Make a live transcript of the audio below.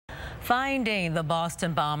Finding the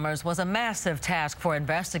Boston bombers was a massive task for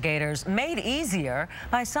investigators, made easier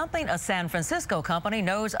by something a San Francisco company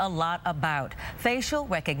knows a lot about: facial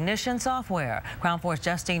recognition software. KRON 4's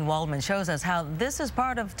Justine Waldman shows us how this is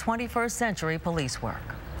part of 21st century police work.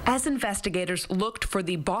 As investigators looked for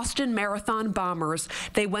the Boston Marathon bombers,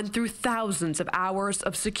 they went through thousands of hours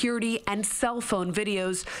of security and cell phone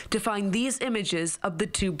videos to find these images of the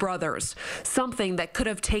two brothers. Something that could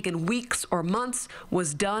have taken weeks or months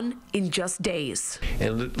was done in just days.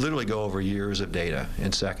 And literally go over years of data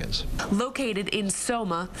in seconds. Located in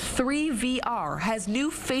Soma, 3VR has new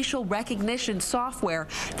facial recognition software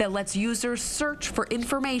that lets users search for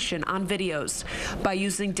information on videos. By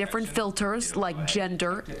using different filters like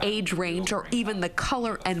gender, age range, or even the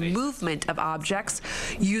color and movement of objects,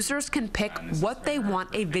 users can pick what they want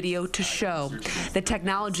a video to show. The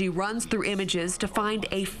technology runs through images to find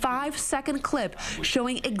a 5-second clip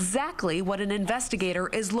showing exactly what an investigator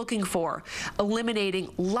is looking for, eliminating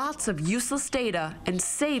lots of useless data and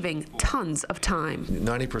saving tons of time.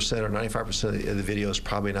 90% or 95% of the video is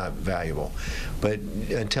probably not valuable, but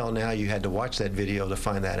until now you had to watch that video to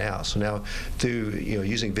find that out. So now through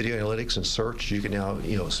using video analytics and search, you can now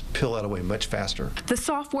peel that away much faster. The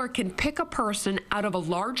software can pick a person out of a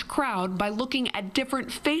large crowd by looking at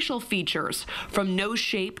different facial features, from nose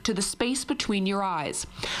shape to the space between your eyes.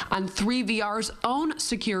 On 3VR's own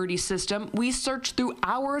security system, we searched through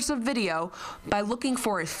hours of video by looking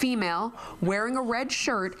for a female wearing a red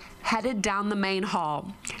shirt headed down the main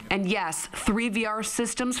hall. And yes, 3VR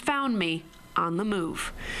systems found me on the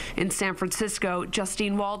move. In San Francisco,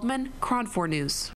 Justine Waldman, KRON 4 News.